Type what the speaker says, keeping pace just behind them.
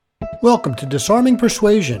Welcome to Disarming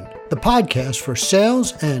Persuasion, the podcast for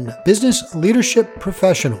sales and business leadership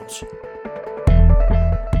professionals.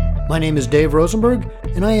 My name is Dave Rosenberg,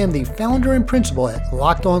 and I am the founder and principal at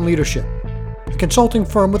Locked On Leadership, a consulting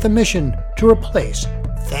firm with a mission to replace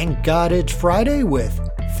 "Thank God It's Friday" with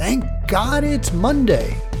 "Thank God It's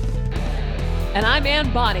Monday." And I'm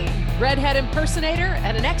Ann Bonny, redhead impersonator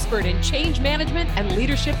and an expert in change management and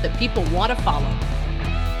leadership that people want to follow.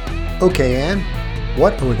 Okay, Ann,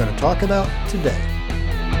 what are we going to talk about today?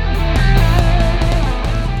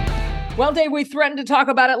 Well, Dave, we threatened to talk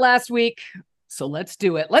about it last week, so let's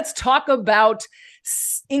do it. Let's talk about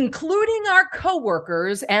including our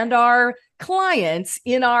coworkers and our clients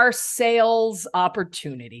in our sales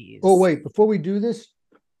opportunities. Oh, wait, before we do this,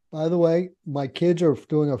 by the way, my kids are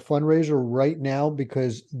doing a fundraiser right now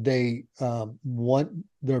because they want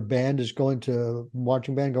their band is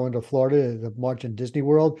marching band going to Florida to march in Disney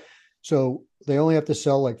World. So they only have to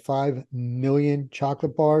sell like 5 million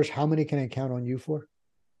chocolate bars. How many can I count on you for?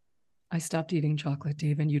 I stopped eating chocolate,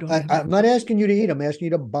 Dave, and you don't. I'm not asking you to eat. I'm asking you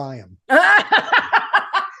to buy them.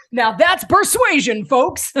 Now that's persuasion,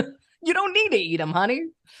 folks. You don't need to eat them, honey.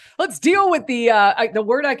 Let's deal with the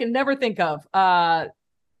word I can never think of.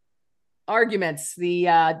 Arguments,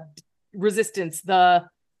 the resistance,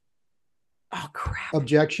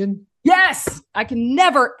 Objection? Yes, I can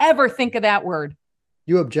never, ever think of that word.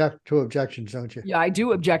 You object to objections, don't you? Yeah, I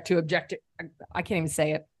do object to object. I can't even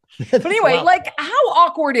say it. But anyway, like, how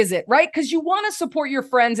awkward is it, right? Because you want to support your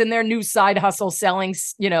friends in their new side hustle selling,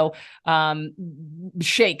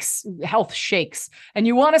 shakes, health shakes. And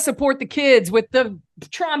you want to support the kids with the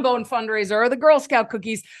trombone fundraiser or the Girl Scout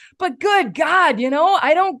cookies. But good God,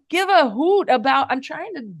 I don't give a hoot about, I'm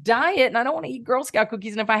trying to diet and I don't want to eat Girl Scout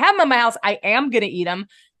cookies. And if I have them in my house, I am going to eat them,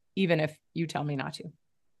 even if you tell me not to.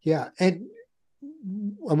 Yeah. And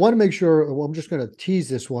I want to make sure, I'm just going to tease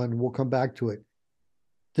this one. We'll come back to it.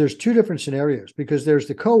 There's two different scenarios because there's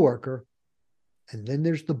the coworker and then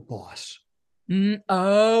there's the boss.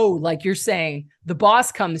 Like you're saying, the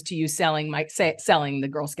boss comes to you selling the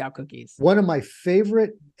Girl Scout cookies. One of my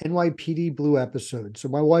favorite NYPD Blue episodes. So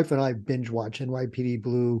my wife and I binge watch NYPD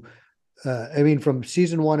Blue. From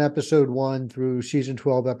season 1, episode 1 through season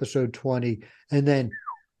 12, episode 20, and then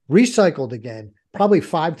recycled again, probably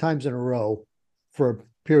 5 times in a row for a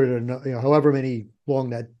period of, however many long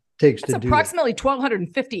that takes to do. Approximately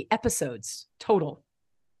 1,250 episodes total.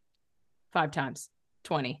 5 times,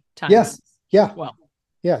 20 times. Yeah. Well,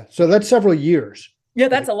 yeah. So that's several years. Yeah,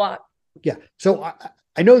 that's a lot. Yeah. So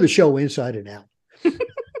I know the show inside and out.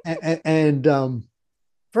 and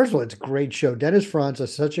first of all, it's a great show. Dennis Franz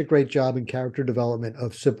does such a great job in character development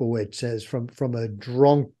of Sipowicz as from a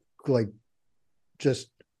drunk, like just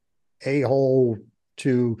a-hole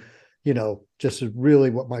to, just really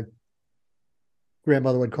what my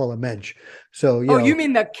grandmother would call a mensch. So, you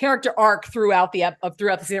mean the character arc throughout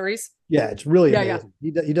the series? Yeah, it's really amazing.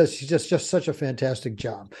 Yeah. He's just such a fantastic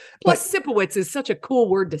job. Plus, Sipowicz is such a cool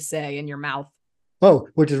word to say in your mouth. Oh,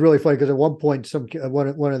 which is really funny because at one point,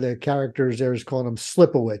 one of the characters there is calling him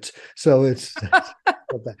Slipowicz. So it's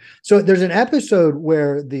so there's an episode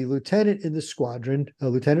where the lieutenant in the squadron,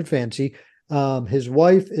 Lieutenant Fancy, his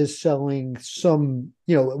wife is selling some,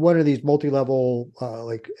 one of these multi-level,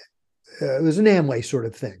 it was an Amway sort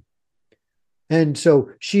of thing. And so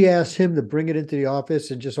she asked him to bring it into the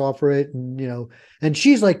office and just offer it. And, and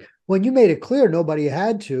she's like, when you made it clear, nobody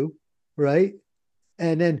had to, right?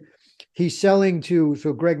 And then he's selling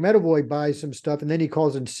so Greg Medavoy buys some stuff and then he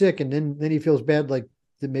calls in sick. And then he feels bad, like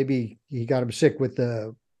that maybe he got him sick with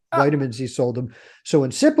the vitamins he sold him. So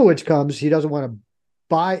when Sipowicz comes, he doesn't want to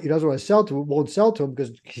won't sell to him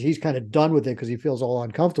because he's kind of done with it because he feels all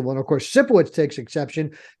uncomfortable. And of course, Sipowicz takes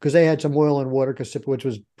exception because they had some oil and water because Sipowicz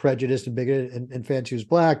was prejudiced and bigoted and Fancy was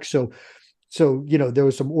black. So, there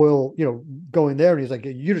was some oil, going there. And he's like,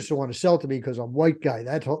 you just don't want to sell to me because I'm a white guy.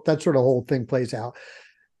 That sort of whole thing plays out.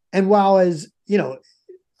 And while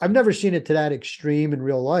I've never seen it to that extreme in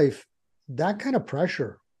real life, that kind of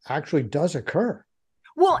pressure actually does occur.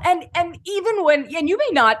 Well, and even and you may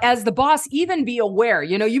not, as the boss, even be aware,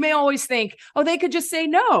 you may always think, oh, they could just say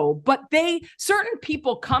no, but certain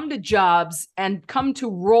people come to jobs and come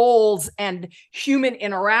to roles and human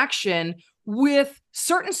interaction with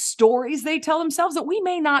certain stories they tell themselves that we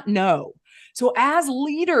may not know. So as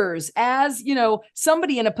leaders, as,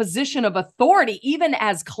 somebody in a position of authority, even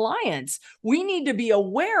as clients, we need to be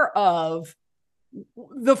aware of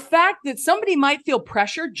the fact that somebody might feel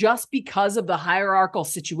pressure just because of the hierarchical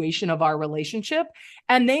situation of our relationship,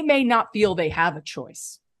 and they may not feel they have a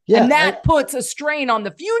choice. Yeah, and that puts a strain on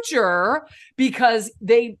the future because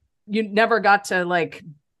you never got to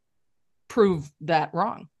prove that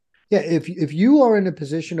wrong. Yeah, if you are in a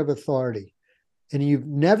position of authority and you've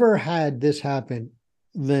never had this happen,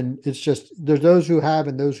 then it's just there's those who have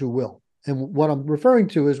and those who will. And what I'm referring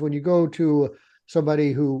to is when you go to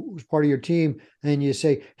somebody who's part of your team and you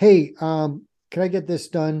say, "Hey, can I get this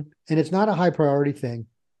done?" And it's not a high priority thing,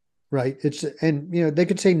 right? And they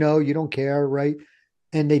could say no, you don't care, right?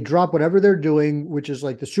 And they drop whatever they're doing, which is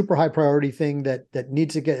like the super high priority thing that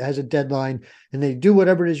needs to has a deadline, and they do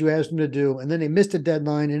whatever it is you asked them to do, and then they missed a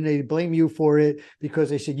deadline and they blame you for it because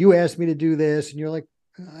they said you asked me to do this, and you're like,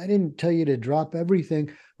 I didn't tell you to drop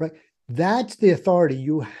everything, right? That's the authority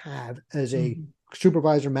you have as a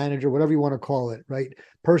supervisor, manager, whatever you want to call it, right?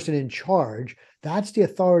 Person in charge. That's the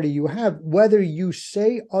authority you have, whether you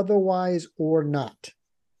say otherwise or not.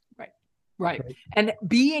 Right. And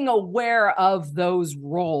being aware of those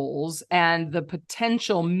roles and the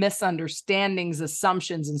potential misunderstandings,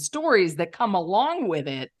 assumptions, and stories that come along with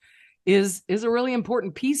it is a really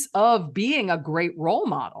important piece of being a great role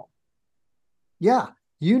model. Yeah.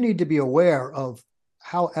 You need to be aware of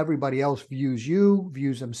how everybody else views you,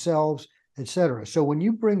 views themselves, etc. So when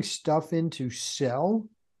you bring stuff in to sell,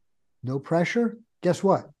 no pressure, guess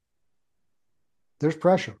what? There's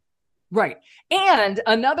pressure. Right. And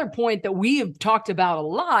another point that we have talked about a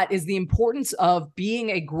lot is the importance of being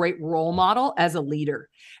a great role model as a leader.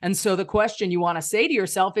 And so the question you want to say to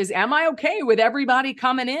yourself is, am I okay with everybody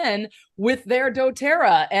coming in with their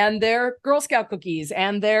doTERRA and their Girl Scout cookies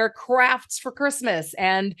and their crafts for Christmas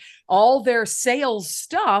and all their sales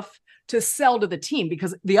stuff to sell to the team?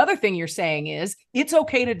 Because the other thing you're saying is it's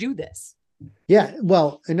okay to do this. Yeah.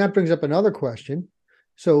 Well, and that brings up another question.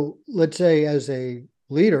 So let's say as a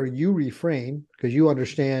leader, you refrain because you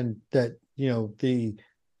understand that, the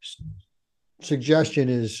suggestion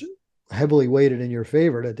is heavily weighted in your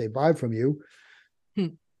favor that they buy from you.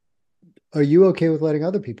 Are you okay with letting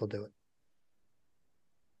other people do it?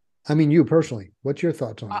 I mean, you personally, what's your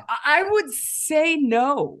thoughts on it? I would say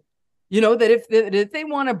no. That if they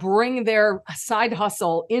want to bring their side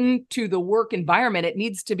hustle into the work environment, it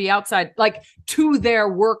needs to be outside, like to their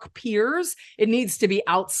work peers. It needs to be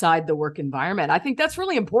outside the work environment. I think that's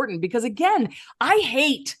really important because, again, I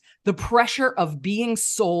hate the pressure of being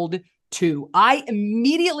sold to. I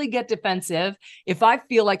immediately get defensive if I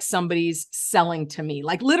feel like somebody's selling to me.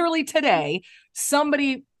 Like literally today,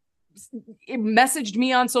 somebody messaged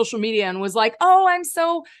me on social media and was like, "Oh, I'm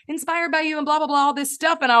so inspired by you," and blah, blah, blah, all this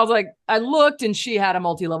stuff. And I was like, I looked and she had a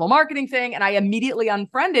multi-level marketing thing. And I immediately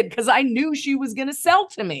unfriended because I knew she was going to sell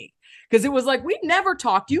to me. Because it was like, we've never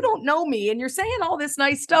talked. You don't know me. And you're saying all this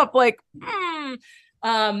nice stuff. Like,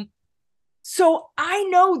 so I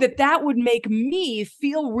know that would make me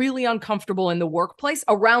feel really uncomfortable in the workplace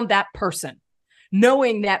around that person,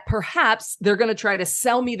 knowing that perhaps they're going to try to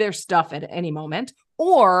sell me their stuff at any moment,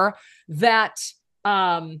 or that,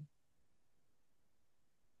 that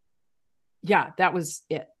was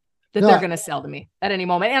it, that they're going to sell to me at any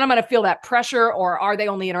moment. And I'm going to feel that pressure, or are they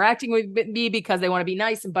only interacting with me because they want to be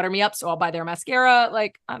nice and butter me up? So I'll buy their mascara.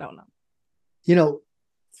 Like, I don't know.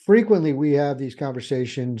 Frequently we have these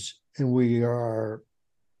conversations and we have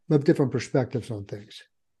different perspectives on things.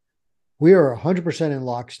 We are 100% in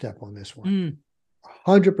lockstep on this one.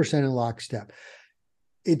 100% in lockstep.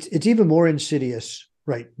 It's even more insidious,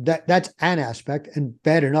 right? That's an aspect, and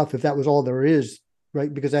bad enough if that was all there is,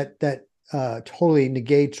 right? Because that totally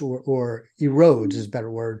negates or erodes, is a better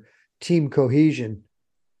word, team cohesion.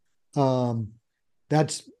 But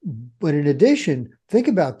in addition, think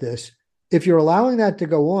about this. If you're allowing that to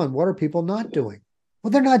go on, what are people not doing?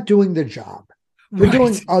 Well, they're not doing the job. They're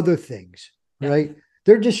doing other things, right?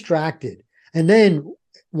 They're distracted. And then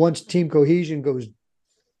once team cohesion goes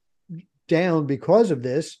down because of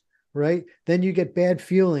this, right? Then you get bad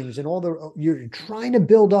feelings and you're trying to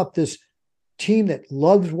build up this team that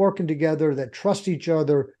loves working together, that trusts each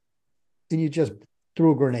other, and you just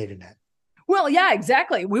threw a grenade in that. Well, yeah,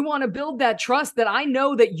 exactly. We want to build that trust that I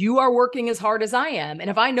know that you are working as hard as I am. And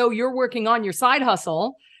if I know you're working on your side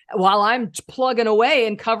hustle while I'm plugging away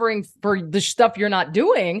and covering for the stuff you're not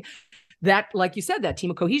doing, that, like you said, that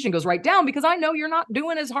team of cohesion goes right down because I know you're not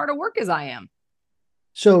doing as hard a work as I am.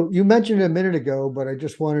 So you mentioned it a minute ago, but I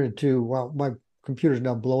just wanted to, well, my computer's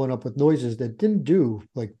now blowing up with noises that didn't do,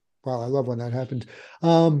 like, wow, I love when that happens.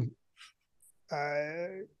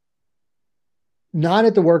 Not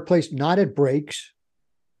at the workplace, not at breaks,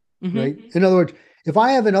 right? In other words, if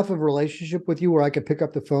I have enough of a relationship with you where I could pick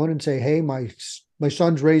up the phone and say, "Hey, my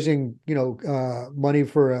son's raising, money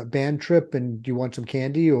for a band trip, and do you want some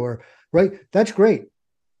candy?" Or, right? That's great.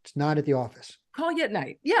 It's not at the office. Call you at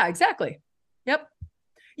night. Yeah, exactly. Yep.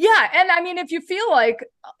 Yeah. And I mean, if you feel like,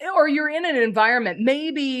 or you're in an environment,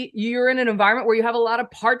 maybe you're in an environment where you have a lot of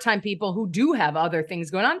part-time people who do have other things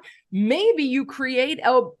going on. Maybe you create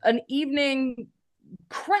an evening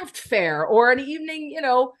craft fair or an evening,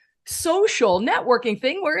 social networking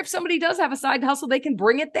thing where if somebody does have a side hustle, they can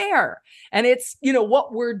bring it there. And it's,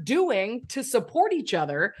 what we're doing to support each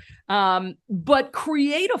other. But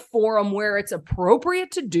create a forum where it's appropriate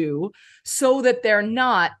to do so that they're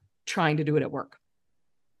not trying to do it at work.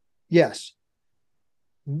 Yes.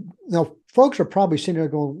 Now, folks are probably sitting there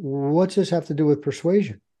going, what's this have to do with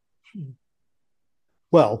persuasion?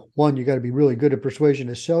 Well, one, you got to be really good at persuasion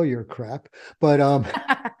to sell your crap, but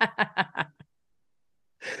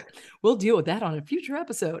we'll deal with that on a future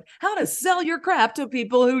episode. How to sell your crap to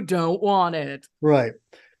people who don't want it. Right.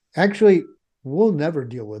 Actually, we'll never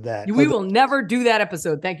deal with that. We will never do that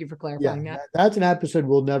episode. Thank you for clarifying that. That's an episode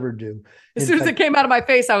we'll never do. As soon as it came out of my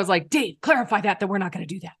face, I was like, Dave, clarify that we're not going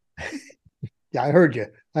to do that. Yeah, I heard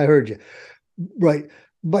you. Right.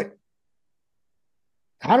 But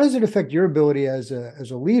how does it affect your ability as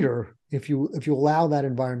a leader if you allow that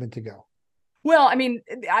environment to go? Well, I mean,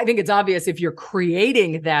 I think it's obvious if you're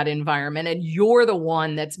creating that environment and you're the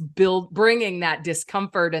one that's bringing that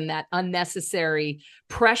discomfort and that unnecessary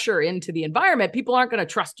pressure into the environment, people aren't going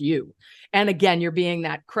to trust you. And again, you're being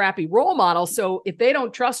that crappy role model. So if they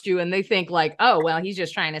don't trust you and they think like, oh, well, he's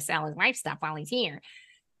just trying to sell his wife stuff while he's here,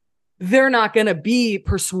 they're not going to be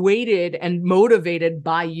persuaded and motivated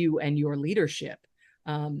by you and your leadership.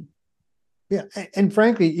 Yeah. And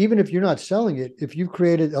frankly, even if you're not selling it, if you've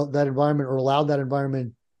created that environment or allowed that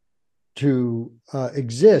environment to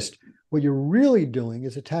exist, what you're really doing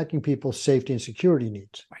is attacking people's safety and security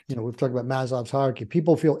needs. Right. We've talked about Maslow's hierarchy.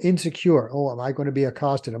 People feel insecure. Oh, am I going to be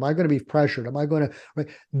accosted? Am I going to be pressured? Am I going to, right?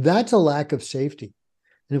 That's a lack of safety.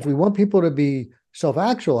 And if we want people to be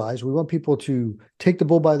self-actualized, we want people to take the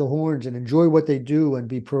bull by the horns and enjoy what they do and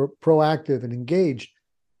be proactive and engaged.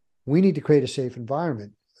 We need to create a safe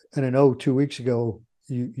environment. And I know 2 weeks ago,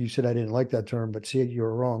 you said I didn't like that term, but see, you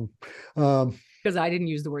were wrong. Because I didn't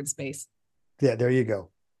use the word space. Yeah, there you go.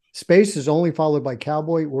 Space is only followed by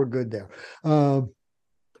cowboy. We're good there. Isn't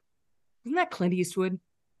that Clint Eastwood?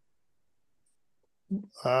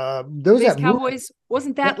 There was that Cowboys.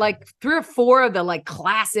 Wasn't that like 3 or 4 of the like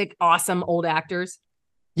classic, awesome old actors?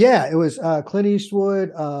 Yeah, it was Clint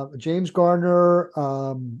Eastwood, James Garner,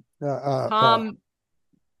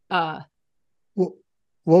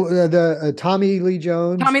 Tommy Lee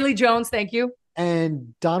Jones. Tommy Lee Jones, thank you.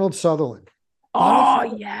 And Donald Sutherland.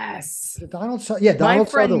 Yes. Donald My friend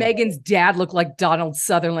Sutherland. Megan's dad looked like Donald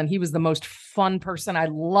Sutherland. He was the most fun person. I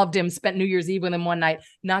loved him. Spent New Year's Eve with him one night.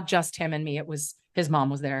 Not just him and me. It was his mom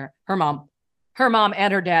was there. Her mom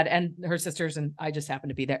and her dad and her sisters. And I just happened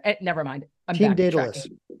to be there. Never mind. I'm Team Daedalus.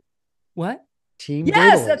 What? Team Yes,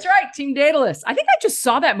 Daedalus. That's right. Team Daedalus. I think I just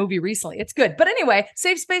saw that movie recently. It's good. But anyway,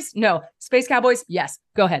 safe space? No. Space Cowboys? Yes.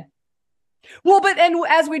 Go ahead. Well, and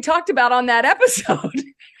as we talked about on that episode,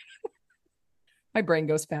 my brain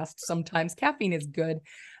goes fast sometimes. Caffeine is good.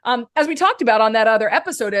 As we talked about on that other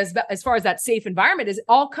episode, as far as that safe environment is, it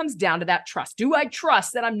all comes down to that trust. Do I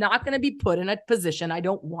trust that I'm not going to be put in a position I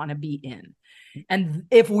don't want to be in? And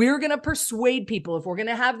if we're going to persuade people, if we're going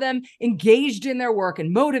to have them engaged in their work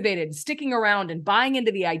and motivated and sticking around and buying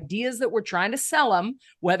into the ideas that we're trying to sell them,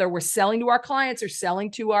 whether we're selling to our clients or selling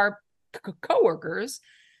to our coworkers,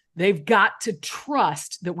 they've got to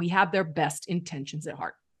trust that we have their best intentions at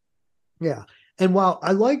heart. Yeah. And while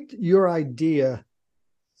I liked your idea,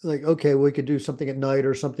 like, okay, we could do something at night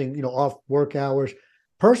or something, off work hours.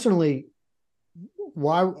 Personally,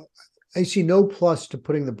 why I see no plus to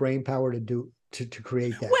putting the brain power to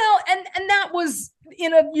create that. Well, and that was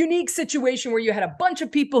in a unique situation where you had a bunch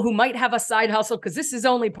of people who might have a side hustle because this is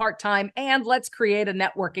only part-time and let's create a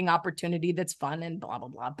networking opportunity that's fun and blah, blah,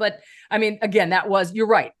 blah. But I mean, again, you're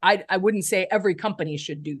right. I wouldn't say every company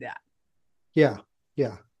should do that. Yeah.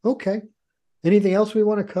 Yeah. Okay. Anything else we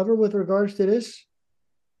want to cover with regards to this?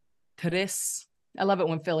 I love it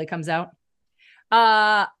when Philly comes out.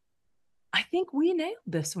 I think we nailed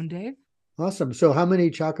this one, Dave. Awesome. So how many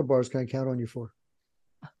chocolate bars can I count on you for?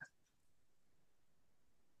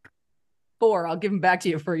 4. I'll give them back to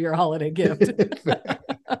you for your holiday gift.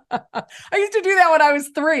 I used to do that when I was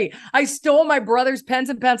 3. I stole my brother's pens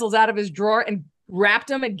and pencils out of his drawer and wrapped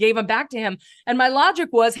them and gave them back to him. And my logic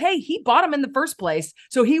was, hey, he bought them in the first place,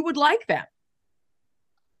 so he would like them.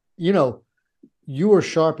 You were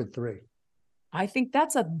sharp at 3. I think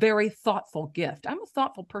that's a very thoughtful gift. I'm a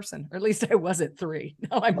thoughtful person, or at least I was at 3.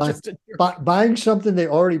 Now I'm just buying something they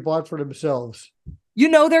already bought for themselves. They're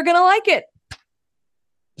going to like it.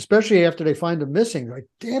 Especially after they find them missing. Like,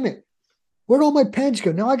 damn it. where'd all my pens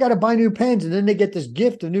go? Now I got to buy new pens. And then they get this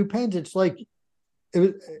gift of new pens. It's like,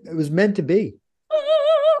 it was meant to be.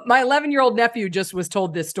 My 11-year-old nephew just was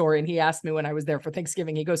told this story, and he asked me when I was there for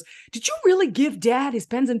Thanksgiving. He goes, "Did you really give Dad his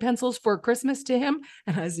pens and pencils for Christmas to him?"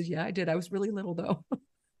 And I said, "Yeah, I did. I was really little, though."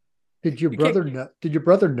 Did your brother know? Did your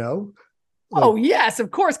brother know? Oh, yes,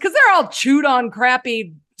 of course, because they're all chewed on,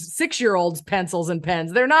 crappy 6-year-olds' pencils and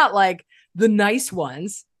pens. They're not like the nice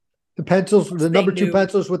ones. The pencils, the number 2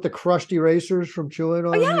 pencils with the crushed erasers from chewing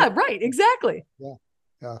on. Oh, yeah, right, exactly. Yeah,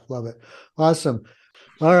 love it. Awesome.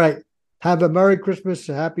 All right. Have a Merry Christmas,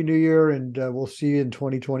 a Happy New Year, and we'll see you in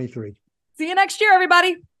 2023. See you next year,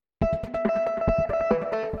 everybody.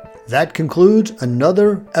 That concludes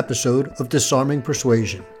another episode of Disarming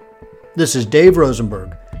Persuasion. This is Dave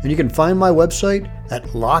Rosenberg, and you can find my website at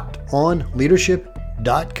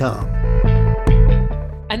lockedonleadership.com.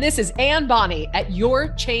 And this is Ann Bonny at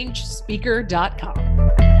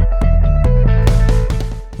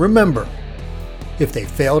yourchangespeaker.com. Remember, if they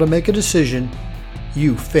fail to make a decision,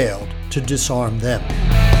 you failed to disarm them.